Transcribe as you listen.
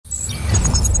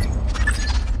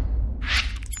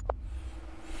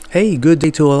Hey, good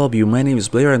day to all of you. My name is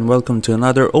Blair and welcome to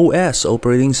another OS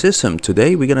operating system.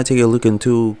 Today we're gonna take a look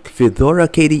into Fedora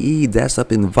KDE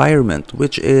desktop environment,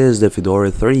 which is the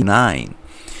Fedora 39.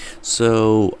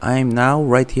 So I'm now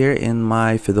right here in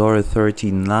my Fedora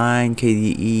 39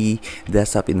 KDE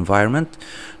desktop environment.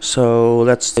 So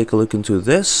let's take a look into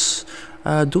this.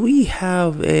 Do we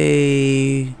have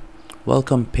a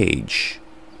welcome page?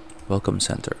 Welcome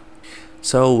center.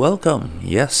 So welcome.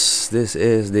 Yes, this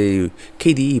is the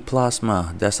KDE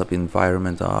Plasma desktop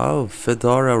environment of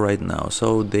Fedora right now.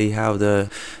 So they have the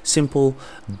simple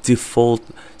default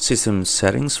system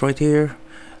settings right here.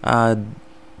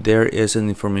 There is an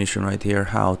information right here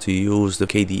how to use the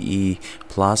KDE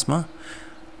Plasma.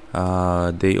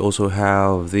 They also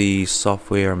have the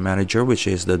software manager, which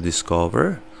is the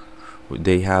Discover.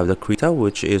 They have the Krita,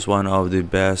 which is one of the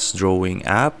best drawing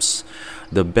apps,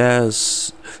 the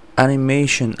best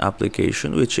animation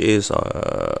application, which is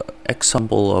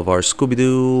example of our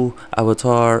Scooby-Doo,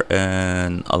 Avatar,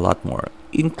 and a lot more,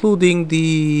 including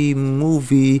the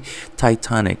movie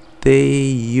Titanic. They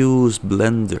use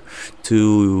Blender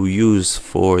to use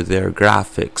for their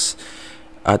graphics.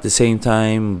 At the same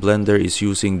time, Blender is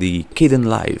using the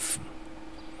Kdenlive.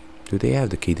 Do they have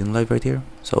the Kdenlive right here?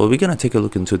 So we're gonna take a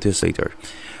look into this later.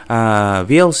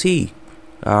 VLC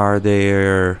are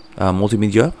their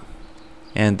multimedia,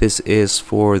 and this is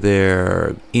for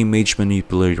their image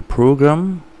manipulator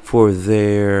program. For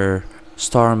their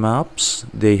star maps,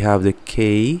 they have the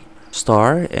K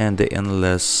star and the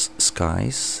endless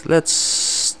skies.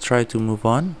 Let's try to move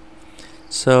on.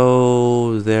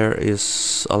 So there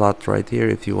is a lot right here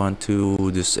if you want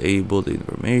to disable the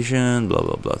information, blah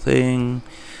blah blah thing.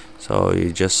 So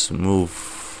you just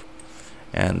move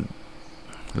and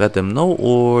let them know,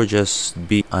 or just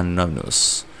be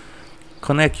anonymous.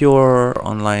 Connect your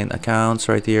online accounts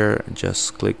right here.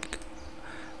 Just click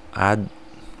add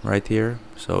right here.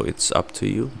 So it's up to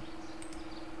you.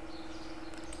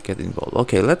 Get involved.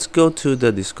 Okay, let's go to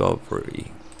the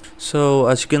discovery. So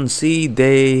as you can see,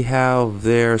 they have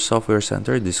their software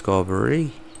center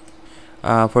discovery.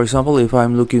 For example, if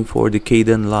I'm looking for the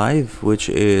Kdenlive, which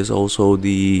is also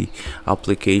the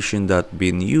application that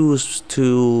been used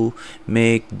to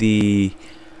make the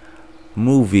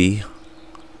movie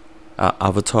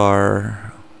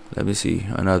Avatar. Let me see,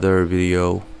 another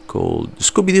video called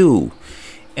Scooby-Doo,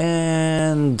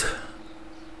 and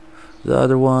the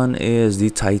other one is the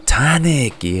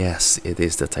Titanic. Yes, it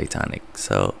is the Titanic.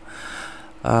 So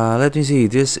let me see,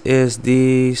 this is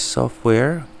the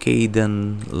software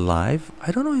Kdenlive.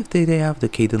 I don't know if they have the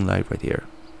Kdenlive right here.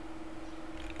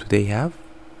 Do they have?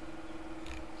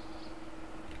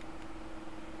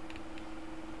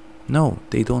 No,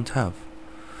 they don't have.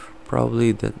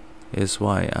 Probably that is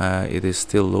why it is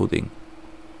still loading.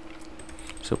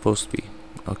 Supposed to be.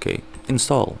 Okay,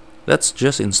 install. Let's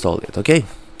just install it. Okay,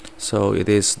 so it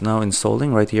is now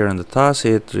installing right here on the task.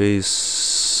 It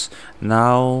is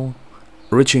now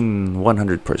reaching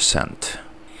 100%.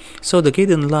 So the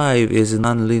Kdenlive is a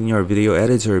non-linear video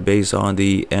editor based on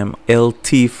the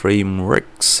MLT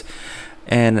frameworks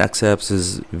and accepts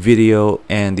video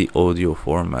and the audio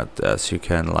format, as you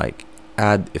can like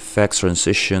add effects,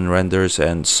 transition, renders,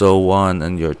 and so on,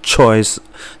 and your choice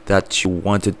that you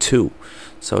wanted to.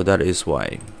 So that is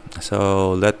why.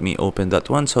 So let me open that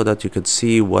one so that you could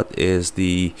see what is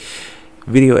the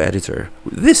video editor.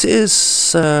 This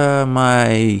is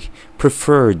my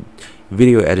preferred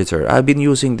video editor. I've been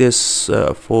using this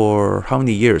for how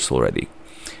many years already?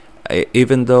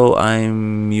 Even though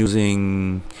I'm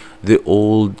using the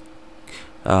old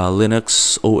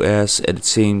Linux OS, at the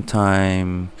same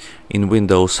time in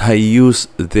Windows, I use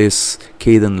this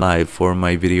Kdenlive for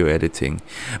my video editing.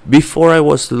 Before I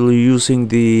was still using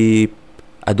the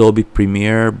Adobe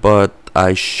Premiere, but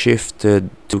I shifted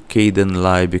to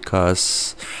Kdenlive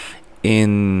because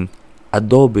in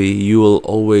Adobe you will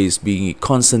always be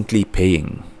constantly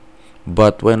paying.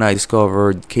 But when I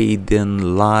discovered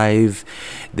Kdenlive,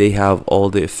 they have all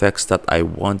the effects that I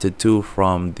wanted to,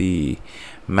 from the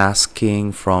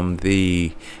masking, from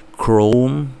the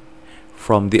chrome,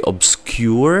 from the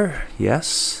obscure.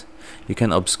 Yes, you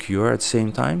can obscure at the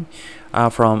same time.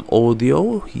 From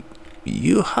audio,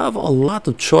 you have a lot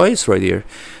of choice right here.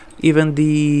 Even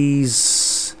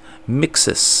these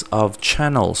mixes of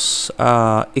channels,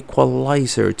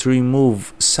 equalizer to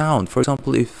remove sound. For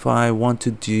example, if I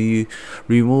wanted to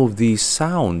remove the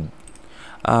sound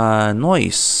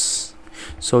noise,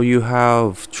 so you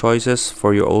have choices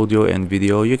for your audio and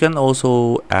video. You can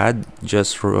also add,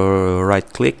 just right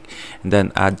click and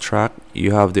then add track.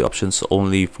 You have the options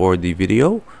only for the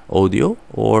video audio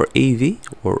or AV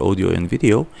or audio and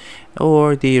video,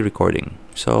 or the recording.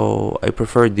 So I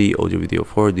prefer the audio video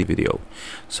for the video.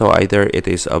 So either it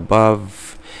is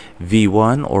above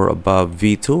V1 or above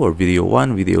V2, or video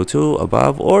 1, video 2,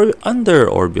 above or under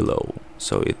or below.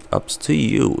 So it ups to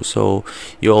you. So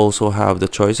you also have the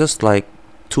choices like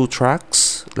 2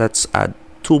 tracks. Let's add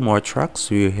 2 more tracks.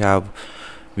 We have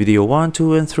video 1,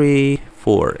 2, and 3,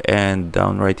 4, and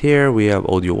down right here we have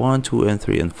audio 1, 2, and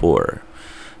 3, and 4.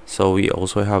 So we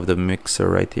also have the mixer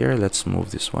right here. Let's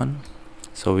move this one.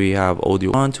 So we have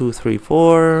audio 1, 2, 3,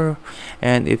 4,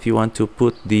 and if you want to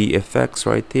put the effects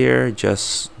right here,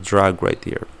 just drag right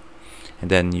here, and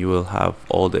then you will have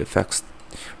all the effects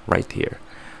right here.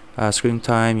 Screen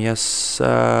time, yes.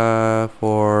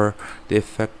 For the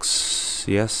effects,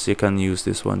 yes, you can use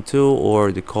this one too,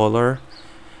 or the color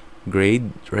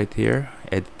grade right here,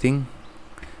 editing,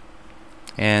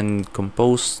 and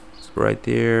compose right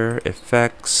here,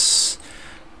 effects,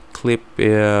 clip,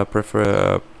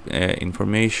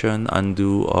 information,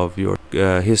 undo of your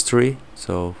history.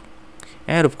 So,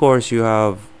 and of course you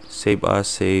have save as,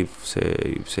 save,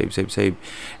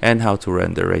 and how to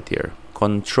render right here.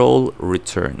 Control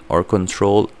return or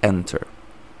control enter.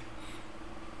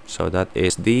 So that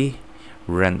is the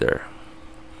render.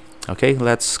 Okay,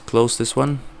 let's close this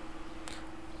one.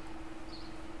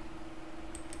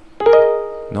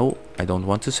 No, I don't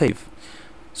want to save.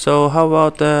 So how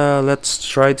about let's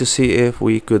try to see if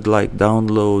we could like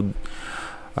download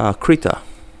Krita.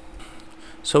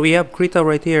 So we have Krita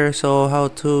right here. So how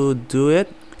to do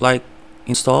it? Like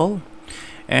install,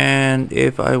 and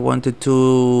if I wanted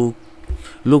to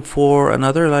look for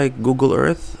another like Google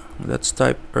Earth, let's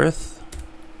type Earth,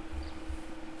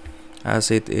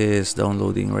 as it is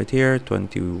downloading right here,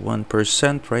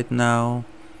 21% right now.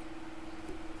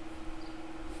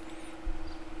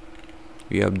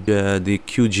 We have the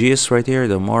QGIS right here,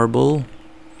 the marble.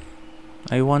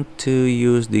 I want to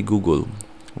use the Google.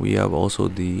 We have also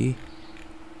the,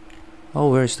 oh,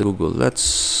 where's the Google?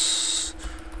 Let's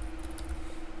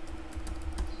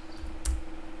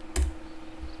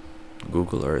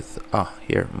Google Earth. Ah,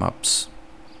 here, maps.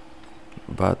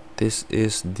 But this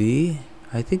is the,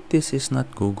 I think this is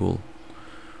not Google.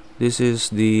 This is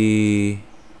the,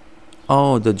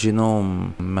 oh, the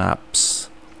genome maps.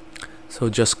 So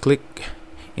just click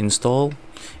install.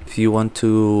 If you want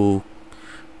to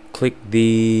click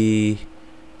the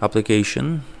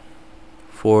application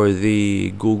for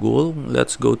the Google,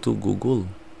 let's go to Google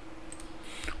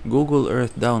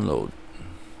Earth download.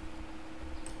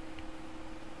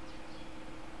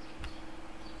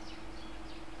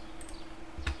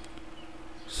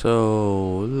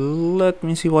 So let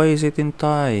me see, why is it in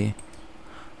Thai?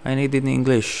 I need it in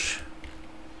English.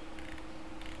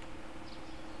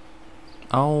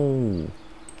 Oh,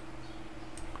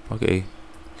 okay,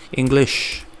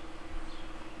 English.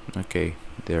 Okay,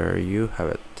 there you have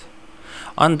it.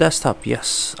 On desktop,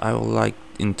 yes, I will like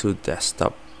into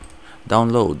desktop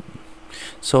download.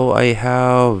 So I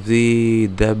have the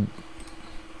deb.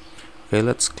 Okay,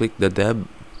 let's click the deb.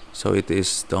 So it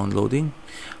is downloading.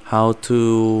 How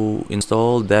to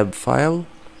install deb file?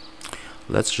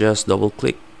 Let's just double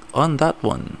click on that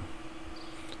one,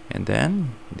 and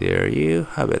then there you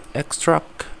have it.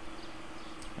 Extract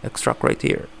right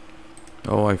here.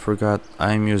 Oh, I forgot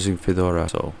I'm using Fedora,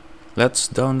 so let's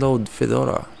download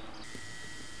Fedora.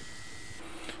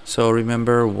 So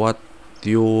remember what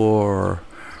your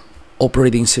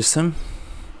operating system,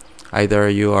 either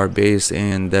you are based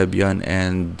in Debian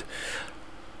and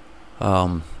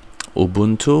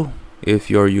Ubuntu. If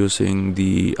you're using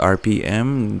the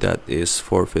RPM, that is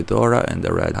for Fedora and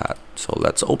the Red Hat. So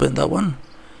let's open that one.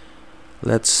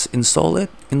 Let's install it.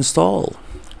 Install.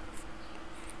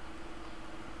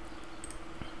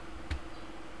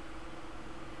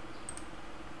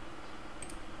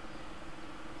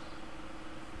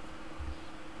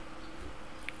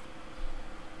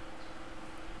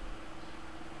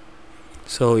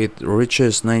 So it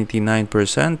reaches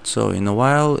 99%, so in a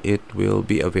while it will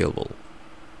be available.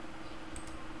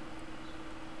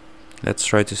 Let's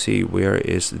try to see where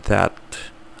is that.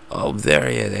 Oh, there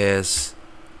it is.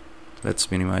 Let's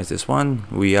minimize this one.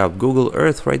 We have Google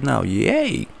Earth right now.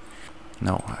 Yay!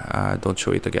 No, don't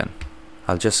show it again.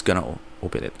 I'll just gonna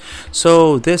open it.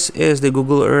 So this is the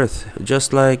Google Earth,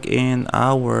 just like in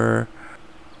our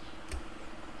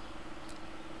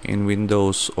in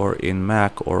Windows or in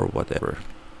Mac or whatever.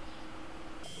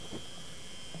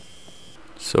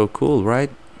 So cool,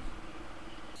 right?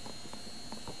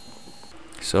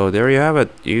 So there you have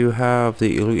it. You have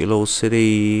the Iloilo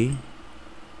City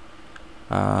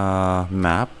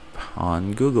map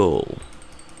on Google.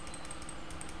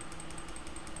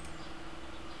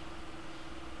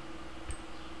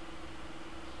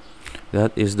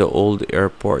 That is the old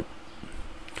airport.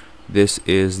 This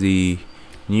is the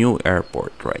new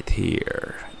airport right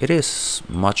here. It is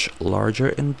much larger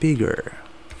and bigger.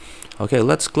 Okay,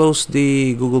 let's close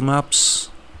the Google Maps.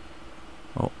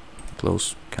 Oh,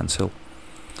 close, cancel.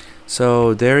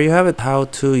 So there you have it, how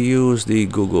to use the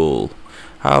Google.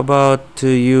 How about to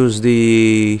use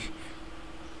the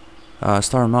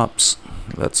star maps?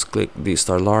 Let's click the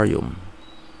Starlarium.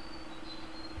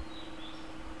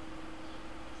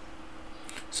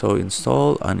 So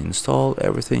install, uninstall,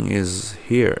 everything is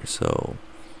here. So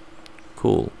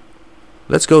cool.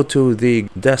 Let's go to the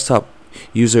desktop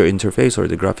user interface, or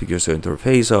the graphic user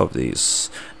interface of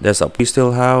this desktop. We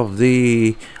still have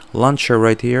the launcher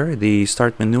right here, the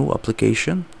start menu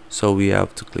application. So we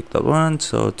have to click that one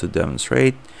so to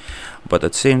demonstrate, but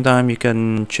at the same time you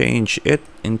can change it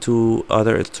into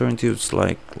other alternatives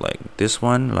like this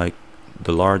one, like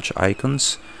the large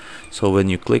icons. So when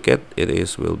you click it,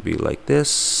 will be like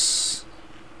this,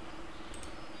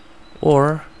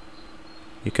 or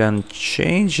you can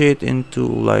change it into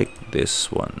like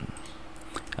this one,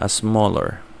 a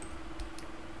smaller.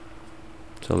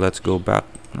 So let's go back,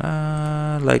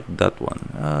 like that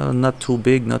one, not too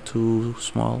big, not too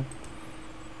small.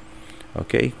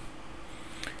 Okay.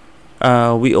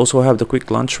 We also have the quick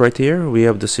launch right here. We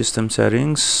have the system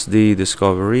settings, the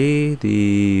discovery,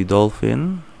 the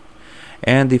Dolphin,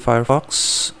 and the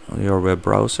Firefox, your web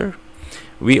browser.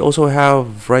 We also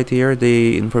have right here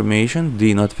the information,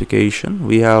 the notification.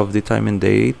 We have the time and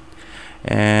date,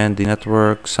 and the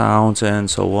network, sounds, and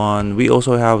so on. We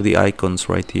also have the icons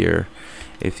right here.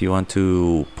 If you want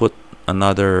to put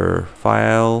another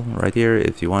file right here,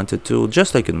 if you wanted to,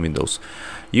 just like in Windows.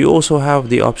 You also have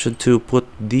the option to put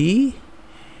the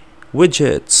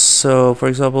widgets. So for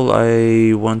example,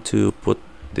 I want to put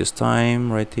this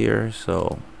time right here,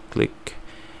 so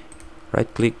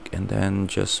right click and then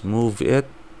just move it,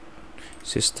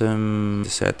 system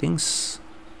settings.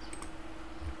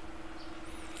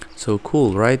 So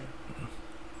cool, right?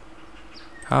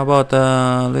 How about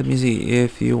let me see,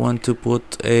 if you want to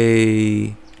put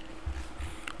a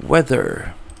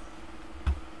weather.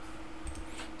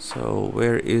 So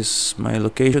where is my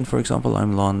location? For example,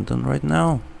 I'm London right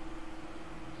now.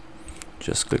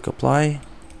 Just click apply.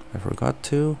 I forgot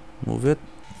to move it.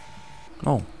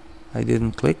 Oh, I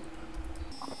didn't click.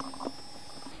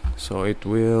 So it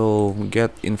will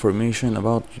get information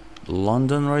about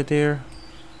London right there.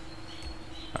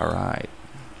 Alright.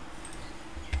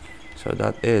 So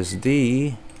that is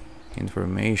the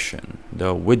information,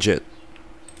 the widget.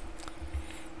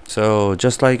 So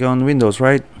just like on Windows,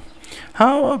 right?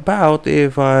 How about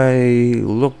if I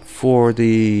look for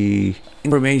the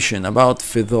information about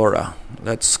Fedora?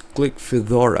 Let's click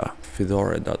Fedora,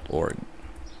 fedora.org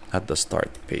at the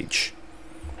start page.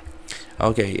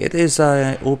 Okay, it is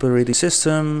an operating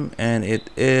system and it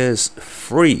is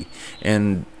free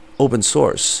and open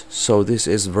source. So this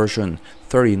is version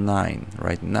 39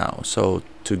 right now. So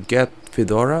to get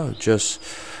Fedora, just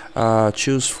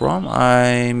choose from.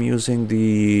 I'm using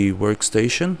the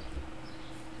workstation.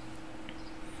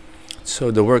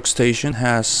 So the workstation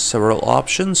has several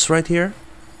options right here.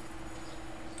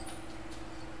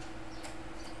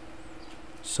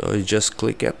 So you just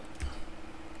click it.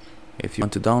 If you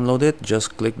want to download it,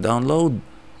 just click download.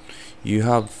 You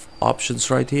have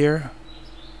options right here.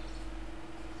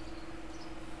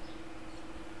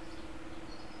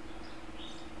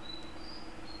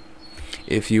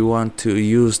 If you want to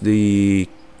use the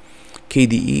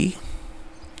KDE,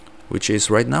 which is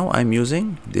right now I'm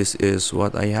using, this is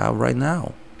what I have right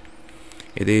now.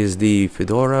 It is the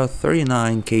Fedora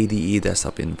 39 KDE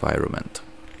desktop environment.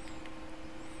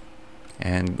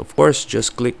 And of course,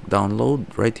 just click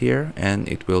download right here and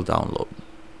it will download.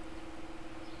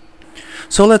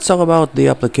 So let's talk about the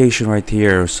application right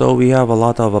here. So we have a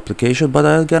lot of application, but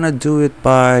I'm gonna do it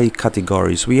by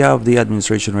categories. We have the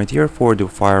administration right here for the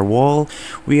firewall.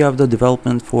 We have the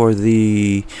development for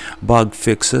the bug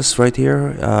fixes right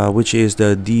here, which is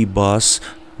the dbus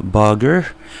bugger.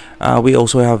 We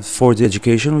also have for the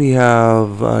education, we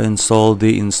have installed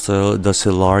the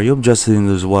Solarium just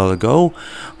a while ago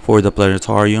for the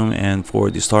planetarium and for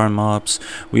the star maps.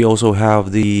 We also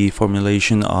have the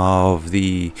formulation of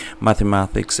the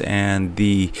mathematics and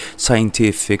the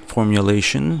scientific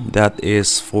formulation, that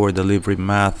is for the libre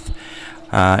math.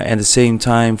 At the same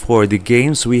time, for the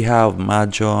games, we have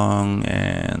Mahjong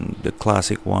and the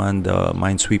classic one, the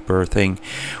Minesweeper thing.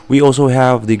 We also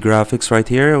have the graphics right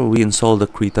here. We installed the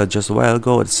Krita just a while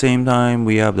ago. At the same time,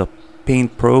 we have the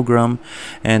Paint program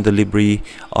and the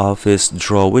LibreOffice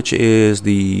Draw, which is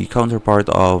the counterpart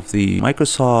of the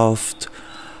Microsoft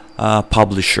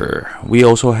publisher. We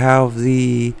also have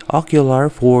the Ocular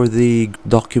for the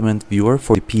document viewer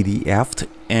for the PDF,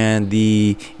 and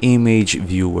the image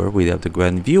viewer. We have the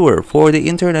Grand Viewer. For the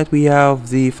internet, we have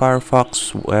the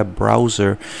Firefox web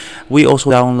browser. We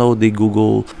also download the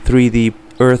Google 3D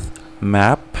Earth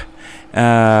map.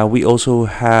 We also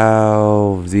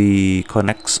have the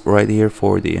connects right here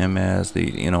for the MS,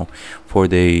 for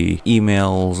the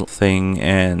emails thing,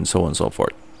 and so on and so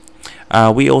forth.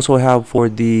 We also have for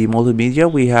the multimedia,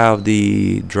 we have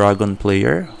the Dragon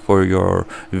player for your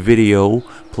video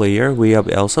player. We have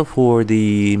Elsa for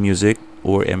the music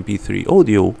or MP3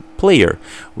 audio player.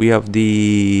 We have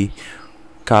the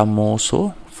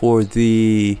Camoso for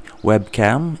the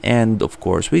webcam, and of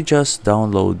course we just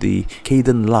download the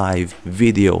Canon Live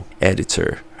video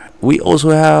editor. We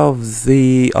also have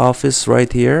the Office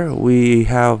right here. We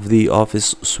have the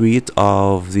Office suite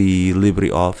of the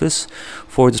LibreOffice.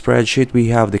 For the spreadsheet, we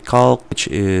have the Calc, which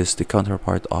is the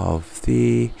counterpart of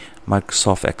the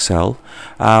Microsoft Excel.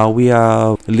 We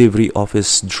have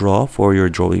LibreOffice Draw for your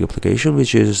drawing application,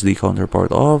 which is the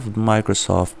counterpart of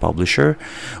Microsoft Publisher.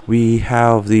 We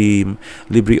have the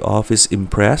LibreOffice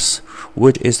Impress,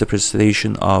 which is the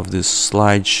presentation of the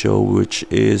slideshow, which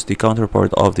is the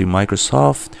counterpart of the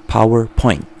Microsoft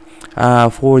PowerPoint.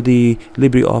 For the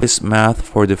LibreOffice Math,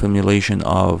 for the formulation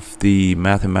of the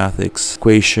mathematics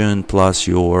equation plus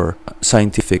your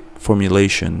scientific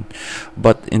formulation.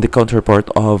 But in the counterpart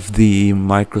of the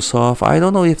Microsoft, I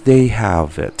don't know if they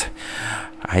have it.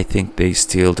 I think they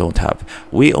still don't have.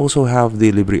 We also have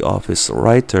the LibreOffice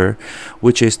Writer,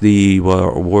 which is the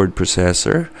word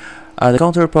processor. The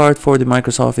counterpart for the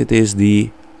Microsoft, it is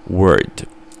the Word.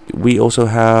 We also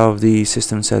have the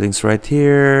system settings right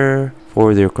here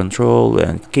for their control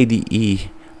and KDE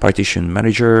partition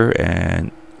manager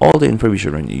and all the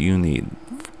information you need,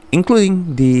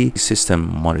 including the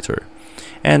system monitor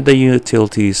and the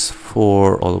utilities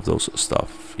for all of those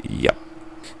stuff. Yep.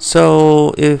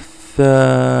 So if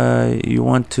you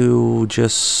want to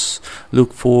just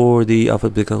look for the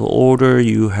alphabetical order,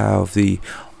 you have the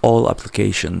all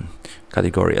application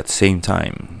category at the same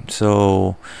time.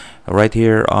 So right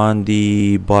here on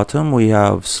the bottom, we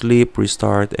have sleep,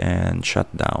 restart, and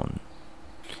shutdown.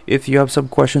 If you have some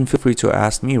question, feel free to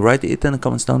ask me. Write it in the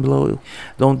comments down below.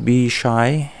 Don't be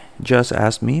shy. Just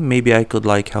ask me. Maybe I could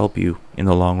help you in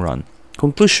the long run.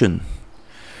 Conclusion.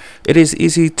 It is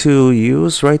easy to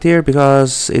use right here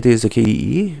because it is a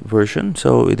KDE version.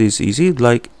 So it is easy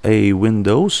like a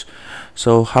Windows.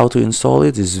 So how to install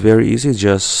it is very easy.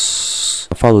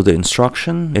 Just follow the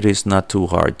instruction. It is not too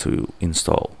hard to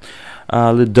install.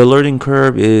 The learning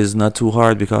curve is not too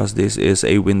hard because this is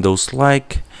a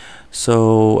Windows-like.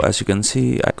 So as you can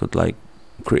see, I could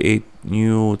create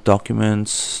new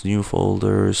documents, new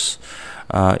folders,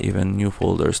 even new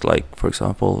folders, for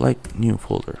example, new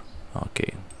folder.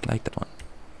 Okay, like that one.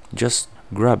 Just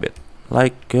grab it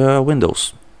like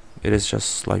Windows. It is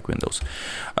just like Windows.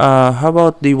 How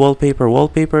about the wallpaper?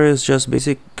 Wallpaper is just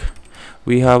basic.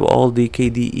 We have all the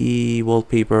KDE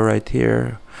wallpaper right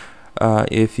here.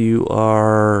 If you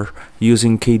are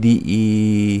using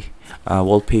KDE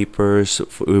wallpapers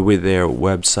with their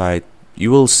website, you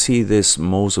will see this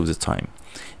most of the time.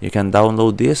 You can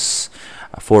download this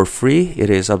for free. It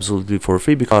is absolutely for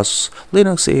free because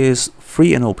Linux is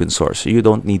free and open source. You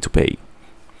don't need to pay.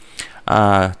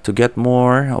 To get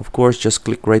more, of course, just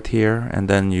click right here and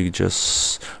then you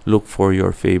just look for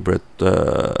your favorite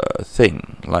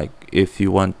thing. Like if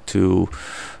you want to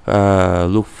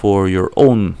look for your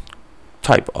own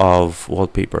type of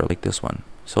wallpaper like this one,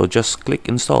 so just click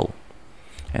install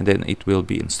and then it will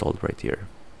be installed right here.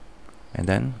 And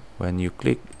then when you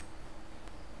click,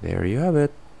 there you have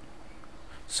it.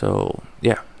 So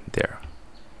yeah, there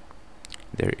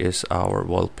is our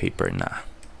wallpaper now.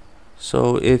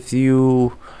 So if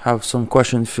you have some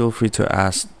questions, feel free to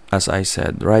ask. As I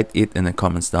said, write it in the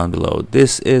comments down below.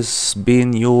 This is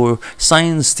been your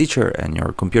science teacher and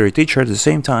your computer teacher at the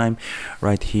same time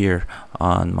right here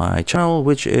on my channel,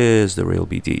 which is the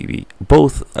RialbbeTV,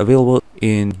 both available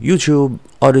in YouTube,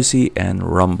 Odyssey, and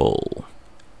Rumble.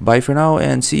 Bye for now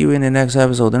and see you in the next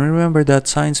episode. And remember that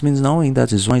science means knowing.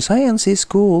 That is why science is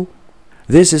cool.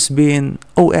 This has been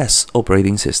OS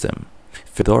operating system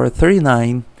Fedora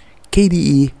 39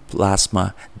 KDE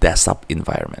Plasma desktop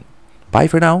environment. Bye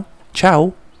for now.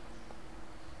 Ciao.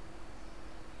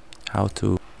 How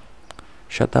to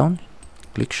shut down?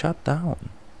 Click shut down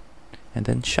and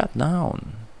then shut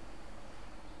down.